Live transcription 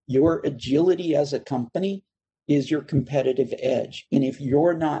your agility as a company is your competitive edge. And if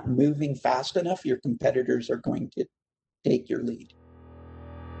you're not moving fast enough, your competitors are going to take your lead.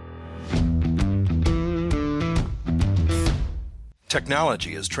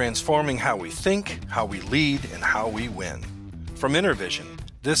 Technology is transforming how we think, how we lead, and how we win. From InterVision,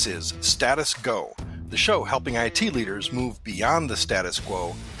 this is Status Go, the show helping IT leaders move beyond the status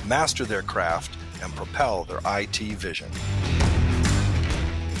quo, master their craft, and propel their IT vision.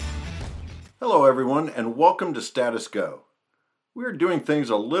 Hello, everyone, and welcome to Status Go. We're doing things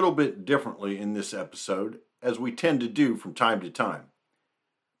a little bit differently in this episode, as we tend to do from time to time.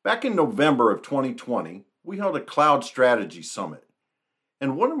 Back in November of 2020, we held a Cloud Strategy Summit,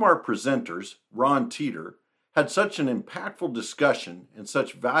 and one of our presenters, Ron Teeter, had such an impactful discussion and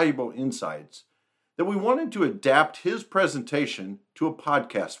such valuable insights that we wanted to adapt his presentation to a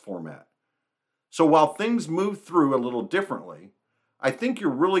podcast format. So while things move through a little differently, I think you're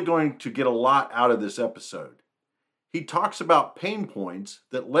really going to get a lot out of this episode. He talks about pain points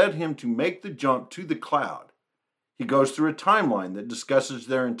that led him to make the jump to the cloud. He goes through a timeline that discusses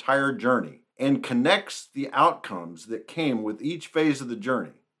their entire journey and connects the outcomes that came with each phase of the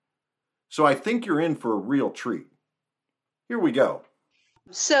journey. So I think you're in for a real treat. Here we go.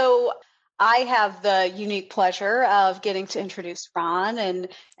 So I have the unique pleasure of getting to introduce Ron and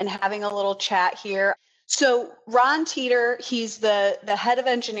having a little chat here. So Ron Teeter, he's the head of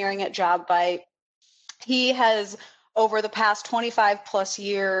engineering at JobBite. He has, over the past 25 plus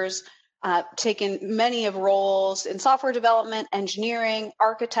years, taken many of roles in software development, engineering,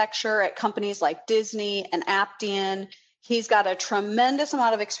 architecture at companies like Disney and Appian. He's got a tremendous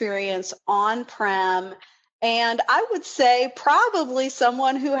amount of experience on-prem, and I would say probably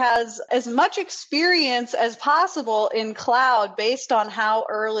someone who has as much experience as possible in cloud based on how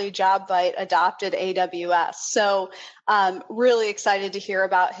early JobBite adopted AWS. So really excited to hear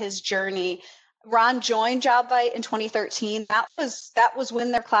about his journey. Ron joined JobBite in 2013. That was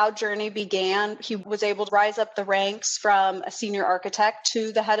when their cloud journey began. He was able to rise up the ranks from a senior architect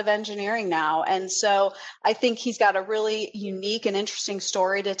to the head of engineering now. And so I think he's got a really unique and interesting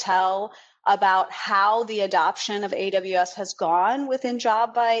story to tell about how the adoption of AWS has gone within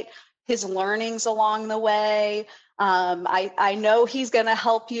JobBite, his learnings along the way. I know he's going to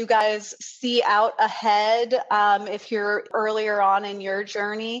help you guys see out ahead if you're earlier on in your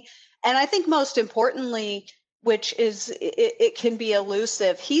journey. And I think most importantly, which is it can be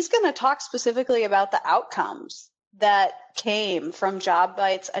elusive, he's going to talk specifically about the outcomes that came from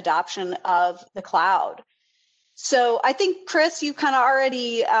JobBite's adoption of the cloud. So I think, Chris, you kind of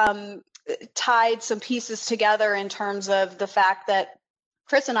already tied some pieces together in terms of the fact that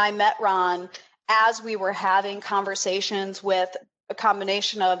Chris and I met Ron as we were having conversations with a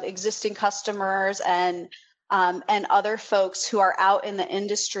combination of existing customers and other folks who are out in the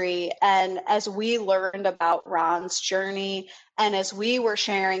industry. And as we learned about Ron's journey, and as we were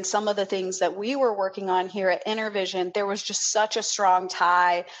sharing some of the things that we were working on here at InterVision, there was just such a strong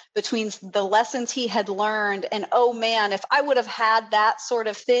tie between the lessons he had learned and, oh man, if I would have had that sort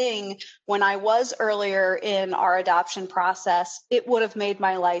of thing when I was earlier in our adoption process, it would have made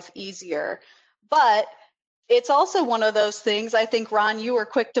my life easier. But it's also one of those things, I think, Ron, you were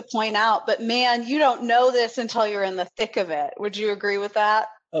quick to point out, but man, you don't know this until you're in the thick of it. Would you agree with that?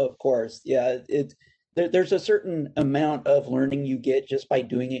 Oh, of course. Yeah. There's a certain amount of learning you get just by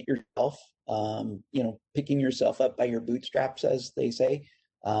doing it yourself, picking yourself up by your bootstraps, as they say.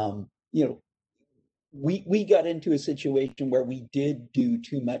 We got into a situation where we did do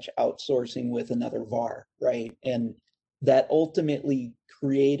too much outsourcing with another VAR, right? And that ultimately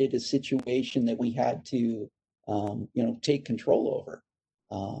created a situation that we had to take control over.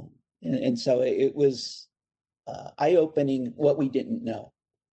 And so it was eye-opening what we didn't know.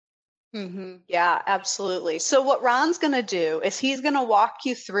 Mm-hmm. Yeah, absolutely. So what Ron's going to do is he's going to walk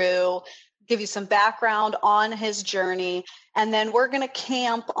you through, give you some background on his journey, and then we're going to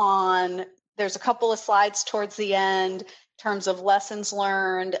camp on, there's a couple of slides towards the end in terms of lessons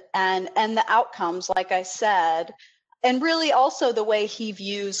learned and the outcomes, like I said, and really also the way he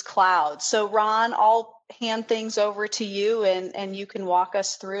views cloud. So Ron, I'll hand things over to you and you can walk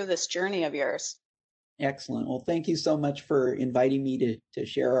us through this journey of yours. Excellent. Well, thank you so much for inviting me to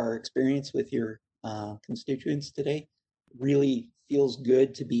share our experience with your constituents today. Really feels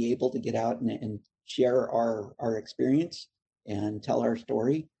good to be able to get out and share our experience and tell our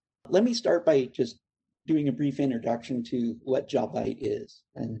story. Let me start by just doing a brief introduction to what JobBite is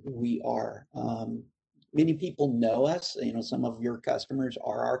and who we are. Many people know us. Some of your customers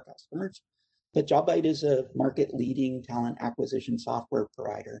are our customers, but JobBite is a market-leading talent acquisition software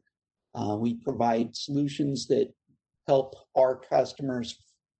provider. We provide solutions that help our customers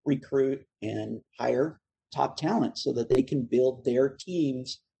recruit and hire top talent so that they can build their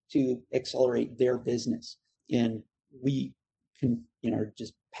teams to accelerate their business. And we can, are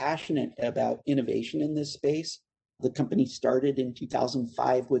just passionate about innovation in this space. The company started in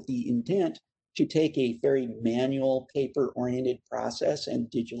 2005 with the intent to take a very manual, paper-oriented process and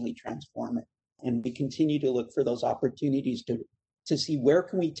digitally transform it. And we continue to look for those opportunities to see where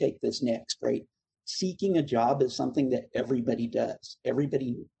can we take this next, right? Seeking a job is something that everybody does.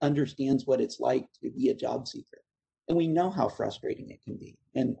 Everybody understands what it's like to be a job seeker. And we know how frustrating it can be.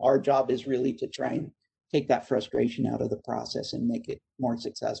 And our job is really to try and take that frustration out of the process and make it more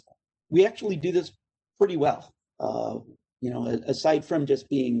successful. We actually do this pretty well. Aside from just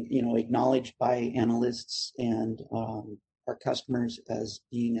being, acknowledged by analysts and our customers as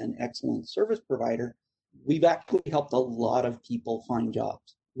being an excellent service provider, we've actually helped a lot of people find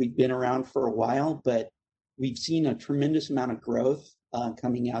jobs. We've been around for a while, but we've seen a tremendous amount of growth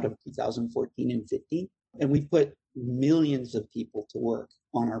coming out of 2014 and 15, and we've put millions of people to work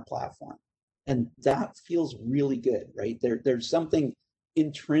on our platform. And that feels really good, right? There's something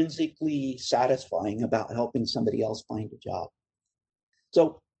intrinsically satisfying about helping somebody else find a job.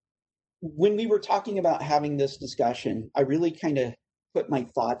 So when we were talking about having this discussion, I really kind of put my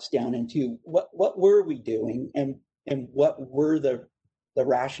thoughts down into what were we doing and what were the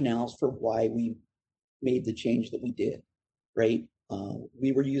rationales for why we made the change that we did, right?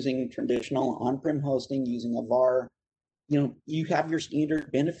 We were using traditional on-prem hosting, using a VAR. You have your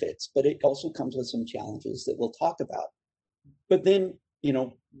standard benefits, but it also comes with some challenges that we'll talk about. But then,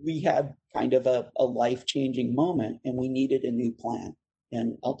 we had kind of a life-changing moment and we needed a new plan.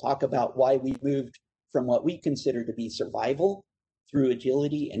 And I'll talk about why we moved from what we consider to be survival through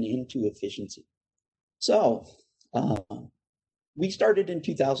agility and into efficiency. So we started in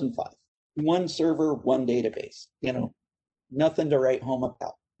 2005, one server, one database, nothing to write home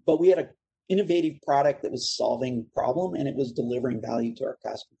about. But we had an innovative product that was solving a problem and it was delivering value to our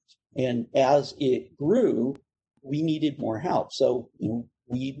customers. And as it grew, we needed more help. So,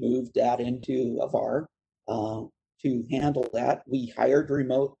 we moved that into a VAR to handle that. We hired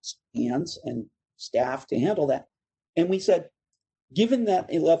remote hands and staff to handle that. And we said, given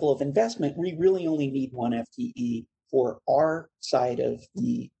that level of investment, we really only need one FTE for our side of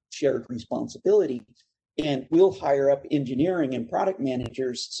the shared responsibility. And we'll hire up engineering and product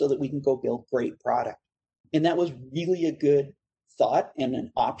managers so that we can go build great product. And that was really a good thought and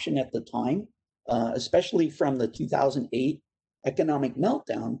an option at the time, especially from the 2008 economic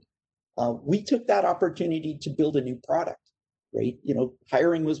meltdown. We took that opportunity to build a new product, right?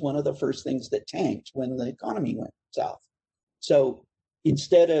 Hiring was one of the first things that tanked when the economy went south. So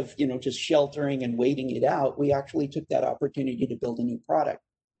instead of, just sheltering and waiting it out, we actually took that opportunity to build a new product.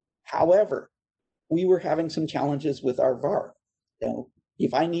 However, we were having some challenges with our VAR.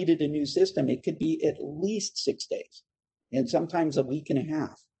 If I needed a new system, it could be at least 6 days and sometimes a week and a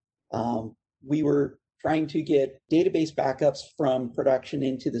half. We were trying to get database backups from production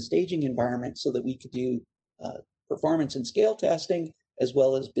into the staging environment so that we could do performance and scale testing as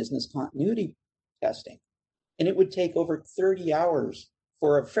well as business continuity testing. And it would take over 30 hours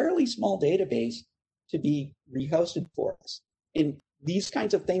for a fairly small database to be rehosted for us. And these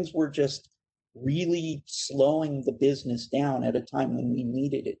kinds of things were just really slowing the business down at a time when we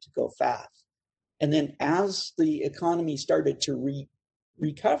needed it to go fast. And then as the economy started to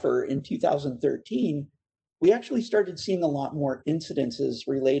recover in 2013, we actually started seeing a lot more incidences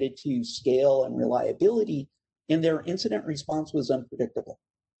related to scale and reliability, and their incident response was unpredictable.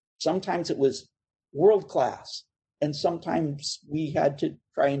 Sometimes it was world-class, and sometimes we had to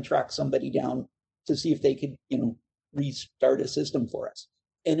try and track somebody down to see if they could, restart a system for us.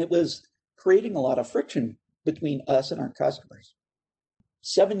 And it was creating a lot of friction between us and our customers.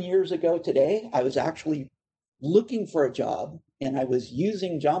 7 years ago today, I was actually looking for a job, and I was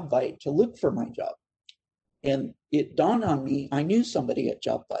using JobVite to look for my job. And it dawned on me, I knew somebody at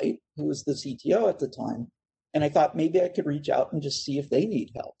JobVite who was the CTO at the time, and I thought maybe I could reach out and just see if they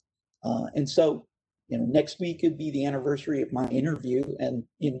need help. And so, next week would be the anniversary of my interview, and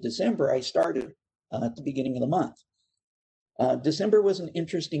in December, I started at the beginning of the month. December was an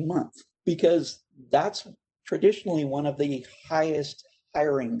interesting month because that's traditionally one of the highest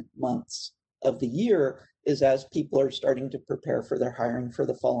hiring months of the year, is as people are starting to prepare for their hiring for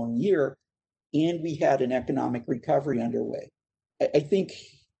the following year. And we had an economic recovery underway. I think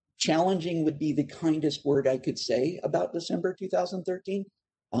challenging would be the kindest word I could say about December 2013.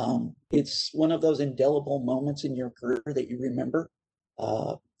 It's one of those indelible moments in your career that you remember.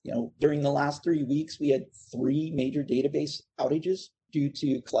 During the last 3 weeks, we had 3 major database outages due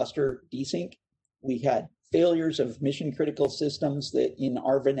to cluster desync. We had failures of mission critical systems that in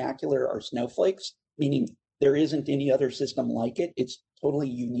our vernacular are snowflakes, meaning there isn't any other system like it. It's totally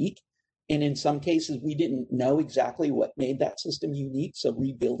unique. And in some cases, we didn't know exactly what made that system unique. So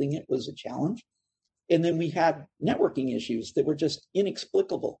rebuilding it was a challenge. And then we had networking issues that were just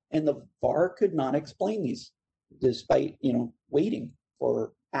inexplicable. And the VAR could not explain these despite, waiting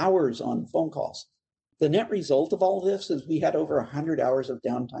for hours on phone calls. The net result of all of this is we had over 100 hours of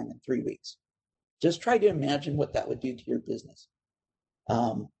downtime in 3 weeks. Just try to imagine what that would do to your business.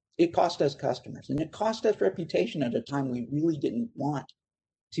 It cost us customers and it cost us reputation at a time we really didn't want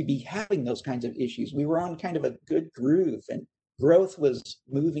to be having those kinds of issues. We were on kind of a good groove and growth was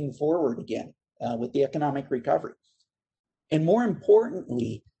moving forward again with the economic recovery. And more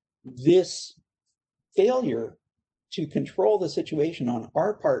importantly, this failure to control the situation on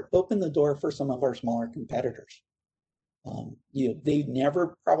our part opened the door for some of our smaller competitors. They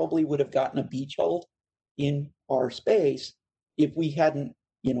never probably would have gotten a beachhold in our space if we hadn't,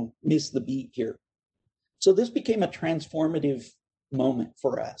 missed the beat here. So this became a transformative moment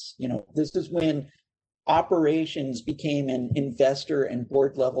for us. This is when operations became an investor and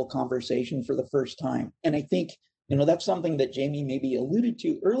board level conversation for the first time. And I think, that's something that Jamie maybe alluded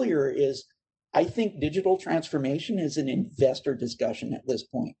to earlier is I think digital transformation is an investor discussion at this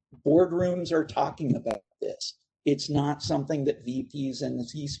point. Boardrooms are talking about this. It's not something that VPs and the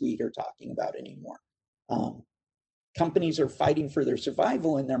C-suite are talking about anymore. Companies are fighting for their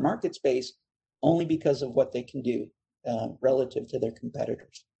survival in their market space only because of what they can do relative to their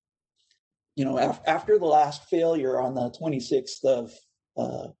competitors. After the last failure on the 26th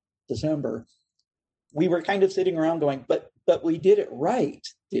of December, we were kind of sitting around going, but we did it right,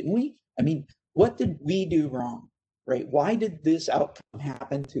 didn't we? I mean, what did we do wrong, right? Why did this outcome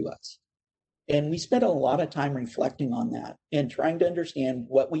happen to us? And we spent a lot of time reflecting on that and trying to understand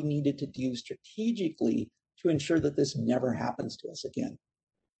what we needed to do strategically to ensure that this never happens to us again.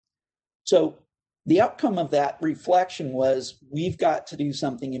 So the outcome of that reflection was we've got to do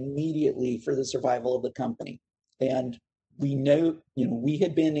something immediately for the survival of the company. And we know, we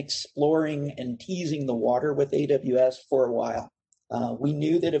had been exploring and teasing the water with AWS for a while. We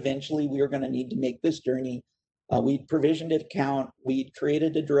knew that eventually we were going to need to make this journey. We'd provisioned an account, we'd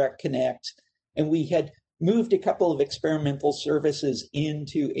created a direct connect, and we had moved a couple of experimental services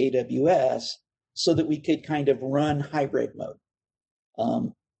into AWS so that we could kind of run hybrid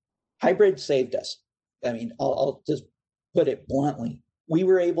mode. Hybrid saved us. I mean, I'll just put it bluntly. We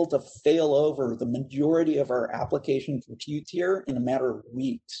were able to fail over the majority of our application compute here in a matter of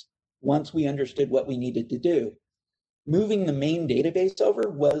weeks once we understood what we needed to do. Moving the main database over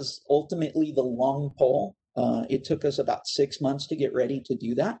was ultimately the long pole. It took us about 6 months to get ready to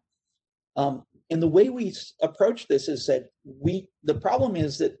do that. And the way we approach this is that the problem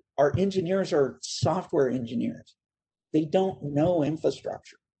is that our engineers are software engineers. They don't know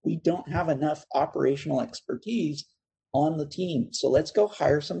infrastructure. We don't have enough operational expertise on the team. So let's go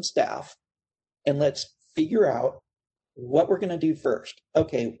hire some staff and let's figure out what we're going to do first.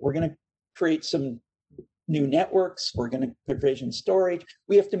 Okay, we're going to create some new networks. We're going to provision storage.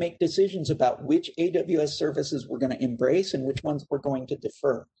 We have to make decisions about which AWS services we're going to embrace and which ones we're going to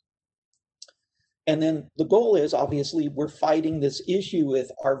defer. And then the goal is, obviously, we're fighting this issue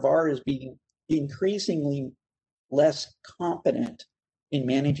with our VARs being increasingly less competent in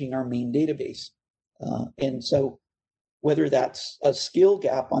managing our main database. And so whether that's a skill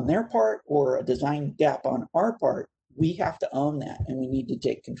gap on their part or a design gap on our part, we have to own that and we need to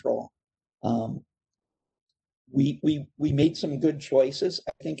take control. We made some good choices,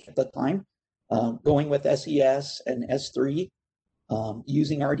 I think, at the time, going with SES and S3,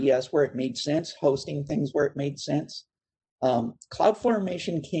 using RDS where it made sense, hosting things where it made sense.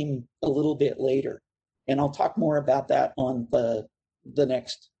 CloudFormation came a little bit later, and I'll talk more about that on the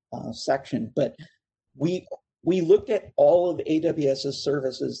next section. But we looked at all of AWS's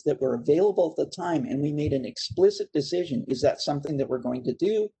services that were available at the time, and we made an explicit decision: is that something that we're going to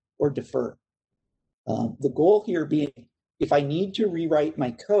do or defer? The goal here being, if I need to rewrite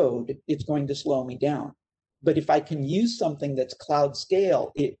my code, it's going to slow me down. But if I can use something that's cloud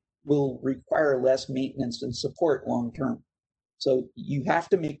scale, it will require less maintenance and support long term. So you have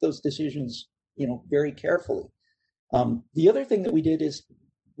to make those decisions, very carefully. The other thing that we did is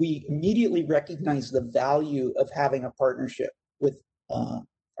we immediately recognized the value of having a partnership with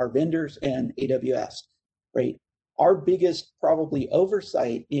our vendors and AWS, right? Our biggest probably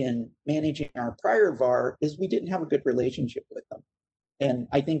oversight in managing our prior VAR is we didn't have a good relationship with them. And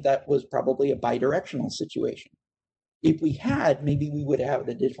I think that was probably a bidirectional situation. If we had, maybe we would have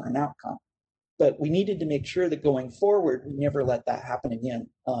a different outcome. But we needed to make sure that going forward, we never let that happen again.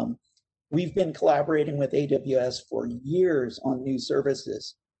 we've been collaborating with AWS for years on new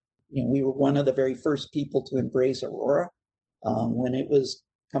services. We were one of the very first people to embrace Aurora when it was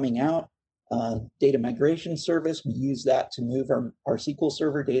coming out. Data migration service, we use that to move our SQL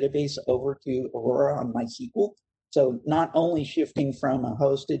Server database over to Aurora on MySQL. So not only shifting from a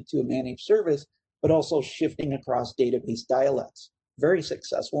hosted to a managed service, but also shifting across database dialects. Very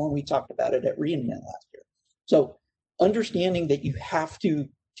successful, and we talked about it at re:Invent last year. So understanding that you have to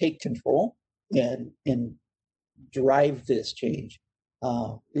take control and drive this change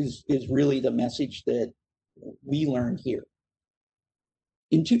is really the message that we learned here.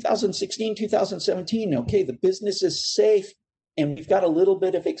 In 2016, 2017, okay, the business is safe and we've got a little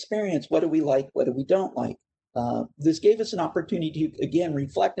bit of experience. What do we like? What do we don't like? This gave us an opportunity to, again,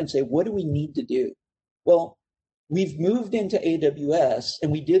 reflect and say, what do we need to do? Well, we've moved into AWS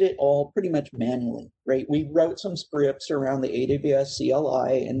and we did it all pretty much manually, right? We wrote some scripts around the AWS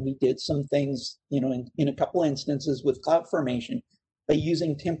CLI and we did some things, in a couple instances with CloudFormation by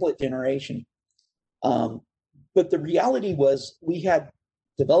using template generation. But the reality was we had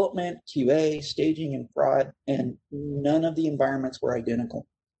development, QA, staging, and prod, and none of the environments were identical.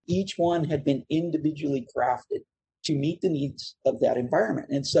 Each one had been individually crafted to meet the needs of that environment.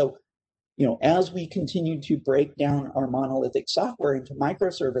 And so, as we continued to break down our monolithic software into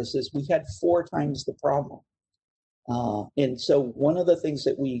microservices, we had 4 times the problem. And so one of the things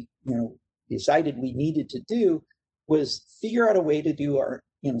that we, decided we needed to do was figure out a way to do our,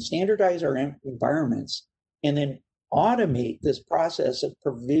 standardize our environments and then automate this process of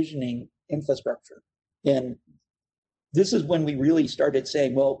provisioning infrastructure. And this is when we really started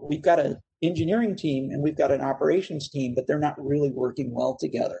saying, well, we've got an engineering team and we've got an operations team, but they're not really working well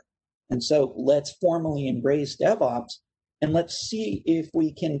together. And so let's formally embrace DevOps and let's see if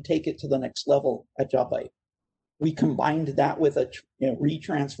we can take it to the next level at JobBite. We combined that with a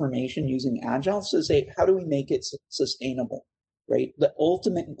retransformation using Agile to say, how do we make it sustainable, right? The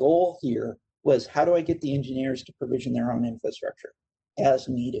ultimate goal here was, how do I get the engineers to provision their own infrastructure as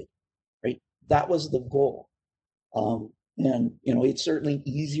needed, right? That was the goal. And, it's certainly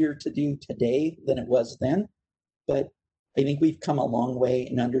easier to do today than it was then, but I think we've come a long way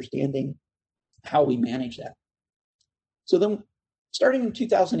in understanding how we manage that. So then starting in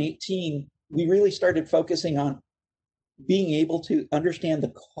 2018, we really started focusing on being able to understand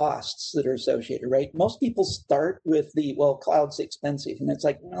the costs that are associated, right? Most people start with cloud's expensive. And it's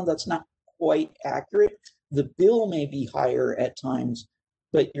like, no, that's not quite accurate. The bill may be higher at times,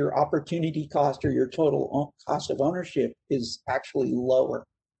 but your opportunity cost or your total cost of ownership is actually lower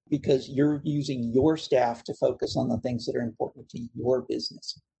because you're using your staff to focus on the things that are important to your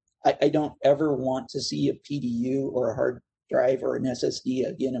business. I don't ever want to see a PDU or a hard drive or an SSD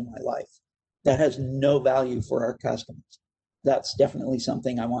again in my life. That has no value for our customers. That's definitely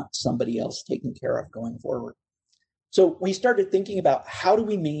something I want somebody else taking care of going forward. So we started thinking about how do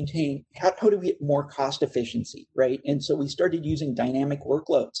we get more cost efficiency, right? And so we started using dynamic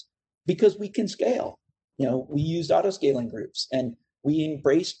workloads because we can scale. We used auto-scaling groups and we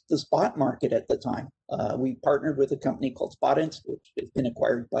embraced the spot market at the time. We partnered with a company called Spotinst, which has been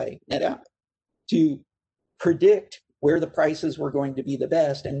acquired by NetApp, to predict where the prices were going to be the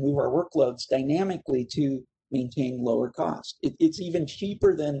best and move our workloads dynamically to maintain lower cost. It's even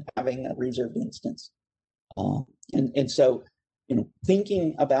cheaper than having a reserved instance. And so,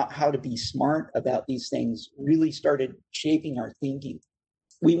 thinking about how to be smart about these things really started shaping our thinking.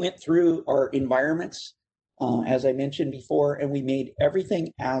 We went through our environments, as I mentioned before, and we made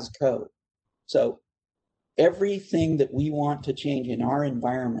everything as code. So everything that we want to change in our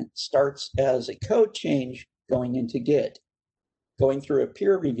environment starts as a code change going into Git, going through a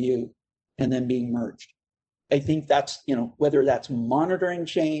peer review, and then being merged. I think that's, whether that's monitoring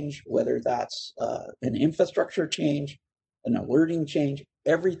change, whether that's an infrastructure change, an alerting change,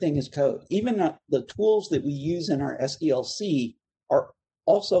 everything is code. Even the tools that we use in our SDLC are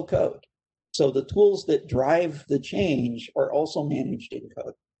also code. So the tools that drive the change are also managed in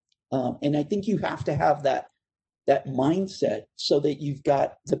code. And I think you have to have that mindset so that you've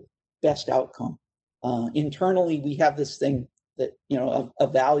got the best outcome. Internally, we have this thing that, a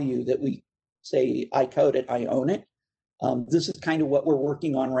value that we say, I code it, I own it. This is kind of what we're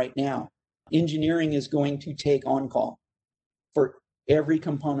working on right now. Engineering is going to take on-call for every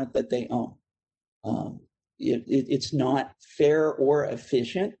component that they own. It's not fair or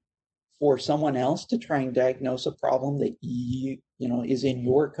efficient for someone else to try and diagnose a problem that is in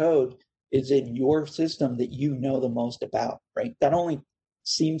your code, is in your system that you know the most about, right? That only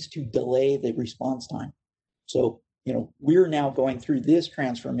seems to delay the response time. So, we're now going through this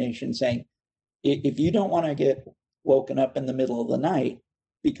transformation saying, if you don't want to get woken up in the middle of the night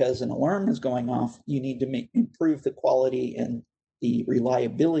because an alarm is going off, you need to improve the quality and the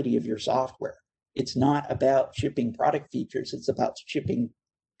reliability of your software. It's not about shipping product features, it's about shipping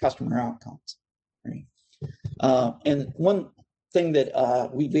customer outcomes. Right? And one thing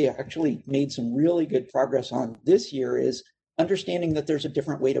that we've actually made some really good progress on this year is understanding that there's a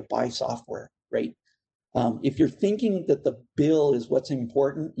different way to buy software, right? If you're thinking that the bill is what's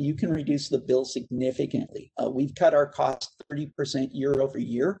important, you can reduce the bill significantly. We've cut our costs 30% year over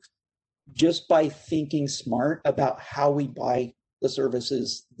year just by thinking smart about how we buy the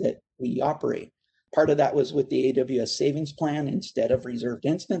services that we operate. Part of that was with the AWS Savings Plan instead of reserved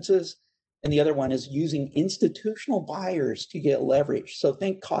instances. And the other one is using institutional buyers to get leverage. So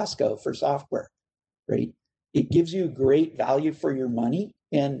think Costco for software, right? It gives you great value for your money,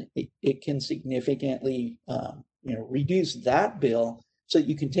 and it can significantly reduce that bill so that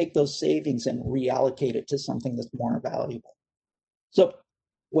you can take those savings and reallocate it to something that's more valuable. So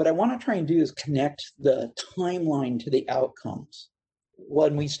what I want to try and do is connect the timeline to the outcomes.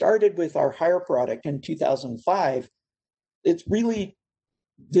 When we started with our Hire product in 2005, it's really,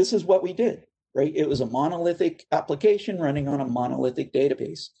 this is what we did, right? It was a monolithic application running on a monolithic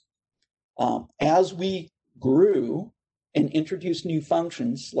database. As we grew and introduced new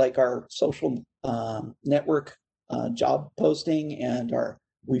functions like our social network job posting and our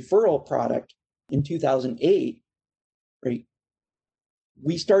referral product in 2008, right,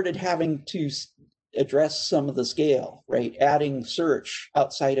 we started having to address some of the scale, right? Adding search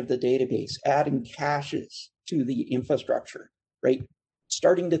outside of the database, adding caches to the infrastructure, right?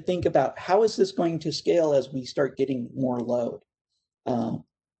 Starting to think about how is this going to scale as we start getting more load.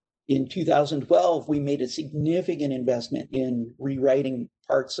 In 2012, we made a significant investment in rewriting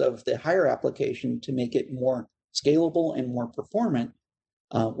parts of the Hire application to make it more scalable and more performant.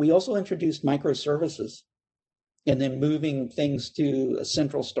 We also introduced microservices and then moving things to a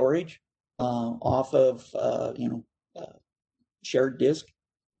central storage off of shared disk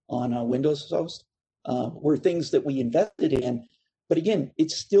on a Windows host were things that we invested in. But again,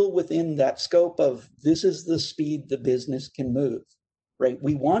 it's still within that scope of this is the speed the business can move, right?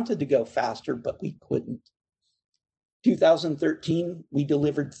 We wanted to go faster, but we couldn't. 2013, we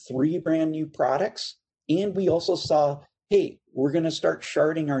delivered 3 brand new products, and we also saw, hey, we're going to start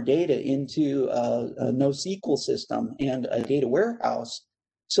sharding our data into a NoSQL system and a data warehouse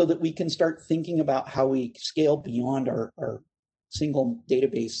so that we can start thinking about how we scale beyond our single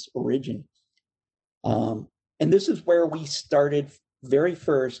database origin. And this is where we started very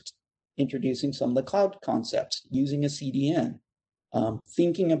first introducing some of the cloud concepts, using a CDN,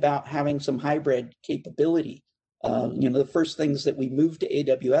 thinking about having some hybrid capability. The first things that we moved to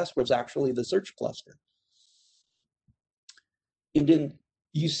AWS was actually the search cluster. And then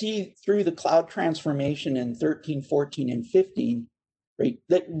you see through the cloud transformation in 13, 14, and 15, right,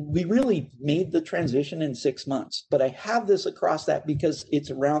 that we really made the transition in 6 months. But I have this across that because it's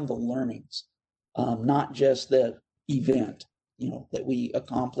around the learnings, not just the event, that we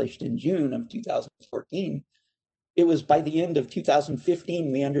accomplished in June of 2014. It was by the end of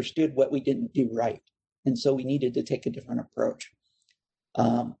 2015, we understood what we didn't do right. And so we needed to take a different approach.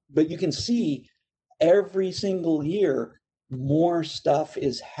 But you can see every single year, more stuff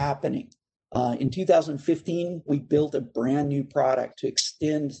is happening. In 2015, we built a brand new product to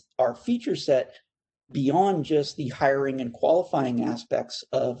extend our feature set beyond just the hiring and qualifying aspects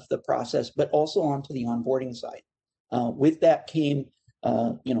of the process, but also onto the onboarding side. With that came,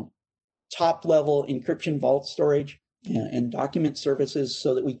 top-level encryption vault storage and document services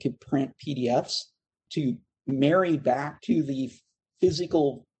so that we could print PDFs to marry back to the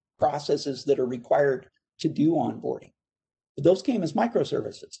physical processes that are required to do onboarding. Those came as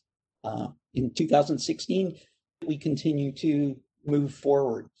microservices. In 2016, we continue to move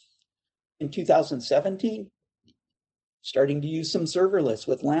forward. In 2017, starting to use some serverless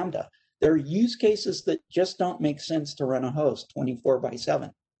with Lambda. There are use cases that just don't make sense to run a host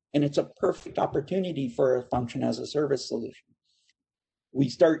 24/7. And it's a perfect opportunity for a function as a service solution. We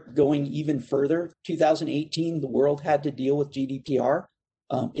start going even further. 2018, the world had to deal with GDPR.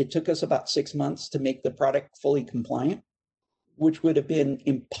 It took us about 6 months to make the product fully compliant, which would have been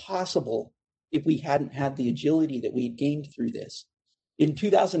impossible if we hadn't had the agility that we had gained through this. In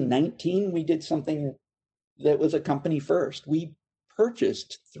 2019, we did something that was a company first. We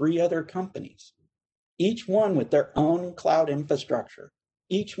purchased 3 other companies, each one with their own cloud infrastructure,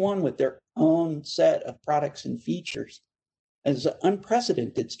 each one with their own set of products and features. It's an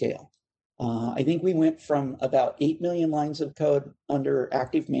unprecedented scale. I think we went from about 8 million lines of code under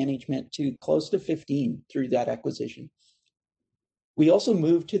active management to close to 15 through that acquisition. We also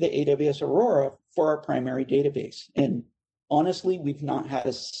moved to the AWS Aurora for our primary database. And honestly, we've not had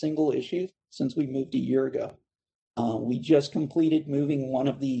a single issue since we moved a year ago. We just completed moving one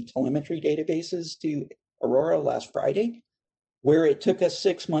of the telemetry databases to Aurora last Friday, where it took us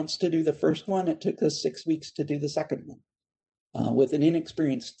 6 months to do the first one. It took us 6 weeks to do the second one with an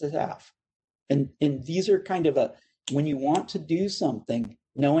inexperienced staff. And these are kind of when you want to do something,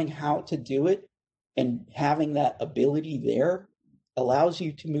 knowing how to do it and having that ability there allows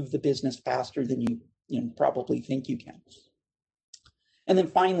you to move the business faster than you probably think you can. And then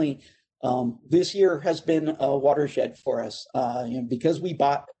finally, this year has been a watershed for us because we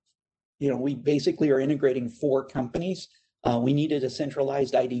basically are integrating 4 companies. We needed a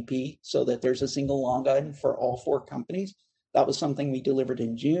centralized IDP so that there's a single login for all 4 companies. That was something we delivered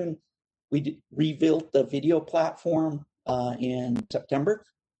in June. We rebuilt the video platform in September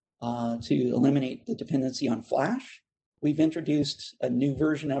to eliminate the dependency on Flash. We've introduced a new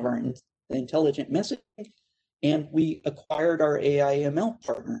version of our intelligent messaging, and we acquired our AI ML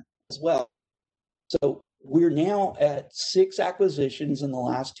partner as well. So we're now at 6 acquisitions in the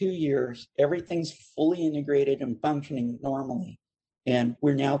last 2 years. Everything's fully integrated and functioning normally. And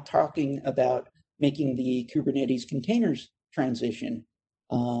we're now talking about making the Kubernetes containers transition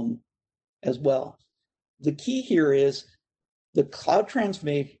as well. The key here is the cloud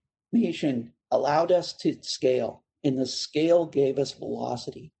transformation allowed us to scale, and the scale gave us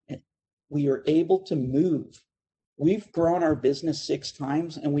velocity. And we are able to move. We've grown our business 6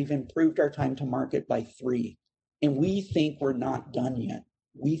 times, and we've improved our time to market by 3. And we think we're not done yet.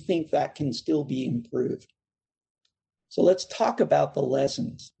 We think that can still be improved. So let's talk about the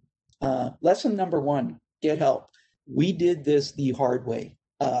lessons. Lesson number 1, get help. We did this the hard way.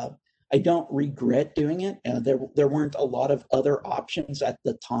 I don't regret doing it. There weren't a lot of other options at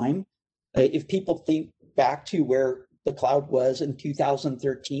the time. If people think back to where the cloud was in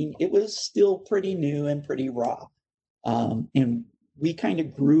 2013, it was still pretty new and pretty raw. And we kind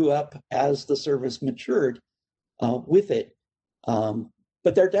of grew up as the service matured with it.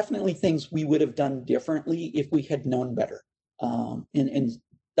 But there are definitely things we would have done differently if we had known better. And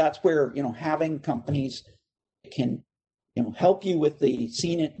that's where, having companies that can, help you with the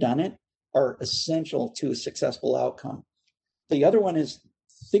seen it, done it are essential to a successful outcome. The other one is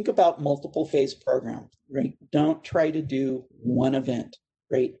think about multiple phase programs, right? Don't try to do one event,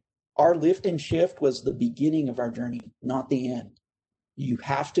 right? Our lift and shift was the beginning of our journey, not the end. You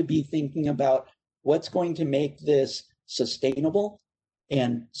have to be thinking about what's going to make this sustainable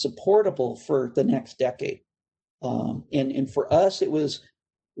and supportable for the next decade. And for us, it was,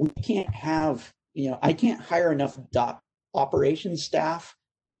 we can't have, I can't hire enough operations staff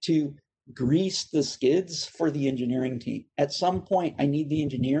to grease the skids for the engineering team. At some point, I need the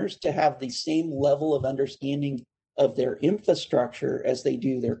engineers to have the same level of understanding of their infrastructure as they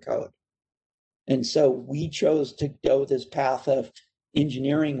do their code. And so we chose to go this path of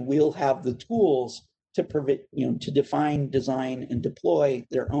engineering will have the tools to to define, design, and deploy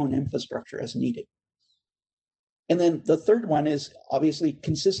their own infrastructure as needed. And then the third one is obviously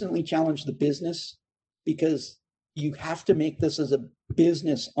consistently challenge the business, because you have to make this as a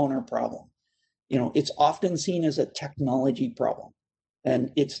business owner problem. It's often seen as a technology problem,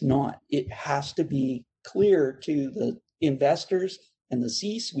 and it's not. It has to be clear to the investors and the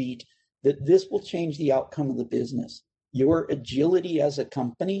C-suite that this will change the outcome of the business. Your agility as a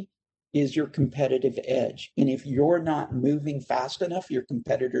company is your competitive edge. And if you're not moving fast enough, your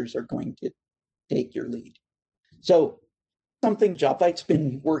competitors are going to take your lead. So something JobVite's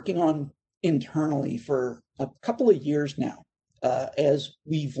been working on internally for a couple of years now. As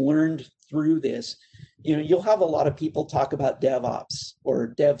we've learned through this, you'll have a lot of people talk about DevOps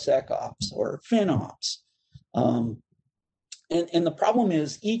or DevSecOps or FinOps. And the problem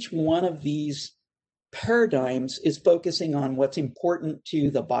is each one of these paradigms is focusing on what's important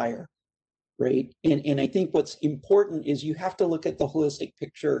to the buyer, right? And I think what's important is you have to look at the holistic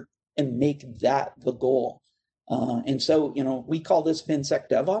picture and make that the goal. And so, we call this FinSec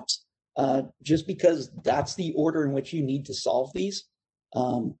DevOps. Just because that's the order in which you need to solve these.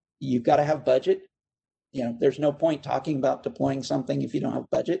 You've got to have budget. There's no point talking about deploying something if you don't have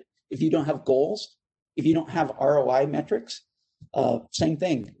budget, if you don't have goals, if you don't have ROI metrics. Same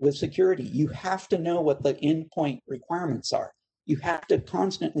thing with security. You have to know what the endpoint requirements are. You have to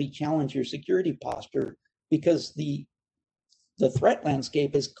constantly challenge your security posture because the threat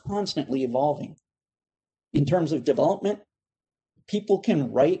landscape is constantly evolving. In terms of development, people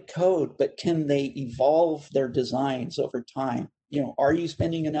can write code, but can they evolve their designs over time? Are you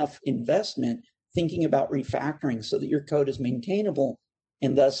spending enough investment thinking about refactoring so that your code is maintainable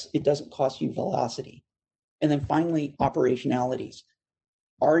and thus it doesn't cost you velocity? And then finally, operationalities.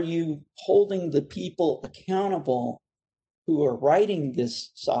 Are you holding the people accountable who are writing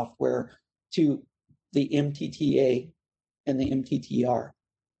this software to the MTTA and the MTTR?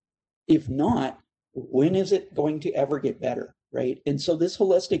 If not, when is it going to ever get better, right? And so this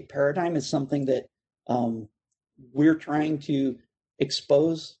holistic paradigm is something that we're trying to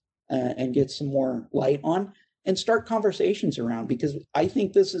expose and get some more light on and start conversations around, because I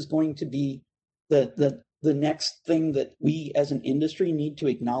think this is going to be the next thing that we as an industry need to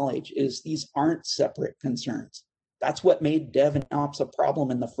acknowledge is these aren't separate concerns. That's what made dev and ops a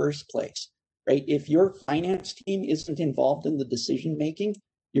problem in the first place, right? If your finance team isn't involved in the decision making,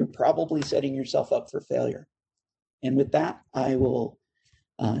 you're probably setting yourself up for failure. And with that, I will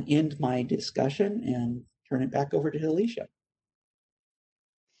end my discussion and turn it back over to Alicia.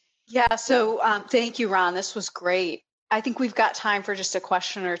 Yeah, so thank you, Ron. This was great. I think we've got time for just a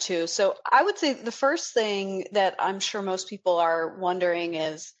question or two. So I would say the first thing that I'm sure most people are wondering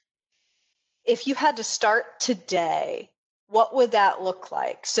is, if you had to start today, what would that look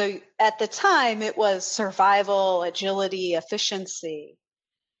like? So at the time, it was survival, agility, efficiency.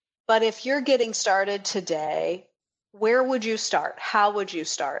 But if you're getting started today, where would you start? How would you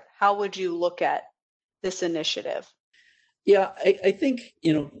start? How would you look at this initiative? Yeah, I think,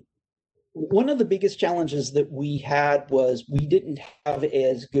 one of the biggest challenges that we had was we didn't have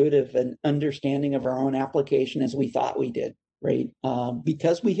as good of an understanding of our own application as we thought we did, right?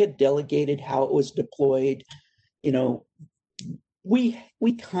 Because we had delegated how it was deployed, we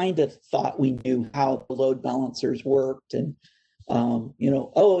kind of thought we knew how the load balancers worked, and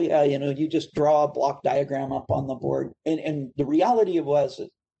you just draw a block diagram up on the board. And the reality was,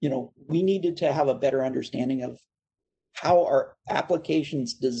 we needed to have a better understanding of how our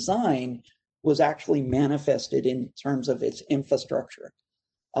application's design was actually manifested in terms of its infrastructure.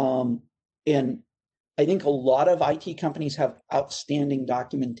 And I think a lot of IT companies have outstanding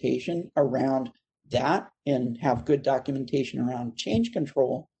documentation around that and have good documentation around change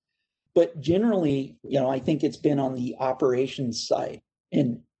control. But generally, I think it's been on the operations side,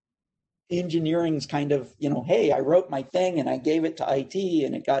 and engineering's kind of, hey, I wrote my thing and I gave it to IT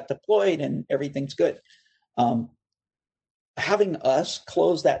and it got deployed and everything's good. Having us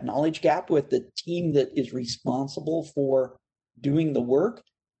close that knowledge gap with the team that is responsible for doing the work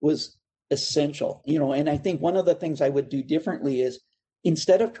was essential. And I think one of the things I would do differently is,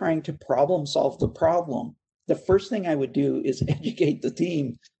 instead of trying to problem solve the problem, the first thing I would do is educate the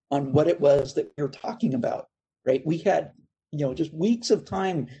team on what it was that we were talking about, right? We had, just weeks of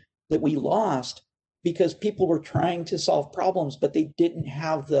time that we lost because people were trying to solve problems, but they didn't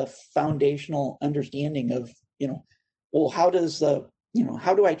have the foundational understanding of, well, how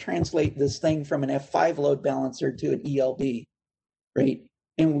do I translate this thing from an F5 load balancer to an ELB, right?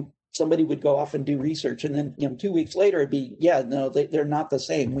 And somebody would go off and do research, and then 2 weeks later it'd be, they're not the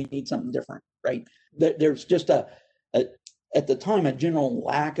same. We need something different, right? There's just at the time a general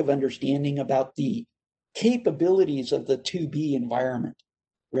lack of understanding about the capabilities of the 2B environment,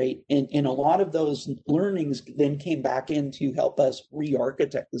 right? And a lot of those learnings then came back in to help us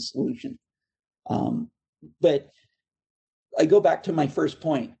re-architect the solution. But I go back to my first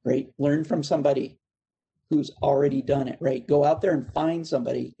point, right? Learn from somebody who's already done it, right? Go out there and find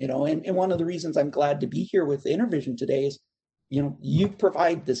somebody, and one of the reasons I'm glad to be here with Intervision today is, you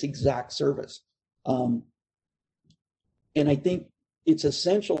provide this exact service. And I think it's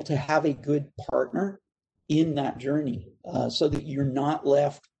essential to have a good partner in that journey, so that you're not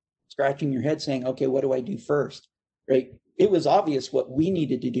left scratching your head saying, okay, what do I do first, right? It was obvious what we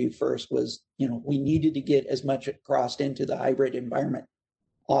needed to do first was, we needed to get as much across into the hybrid environment,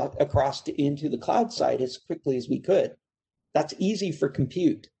 across into the cloud side as quickly as we could. That's easy for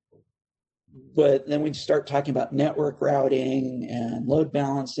compute. But then we start talking about network routing and load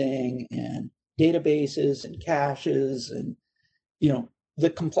balancing and databases and caches, and, the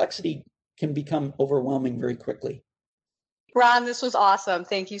complexity can become overwhelming very quickly. Ron, this was awesome.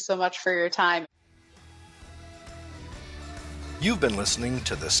 Thank you so much for your time. You've been listening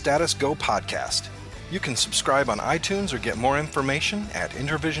to the Status Go podcast. You can subscribe on iTunes or get more information at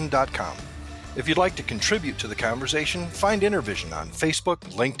intervision.com. If you'd like to contribute to the conversation, find Intervision on Facebook,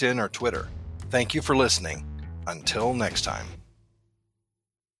 LinkedIn, or Twitter. Thank you for listening. Until next time.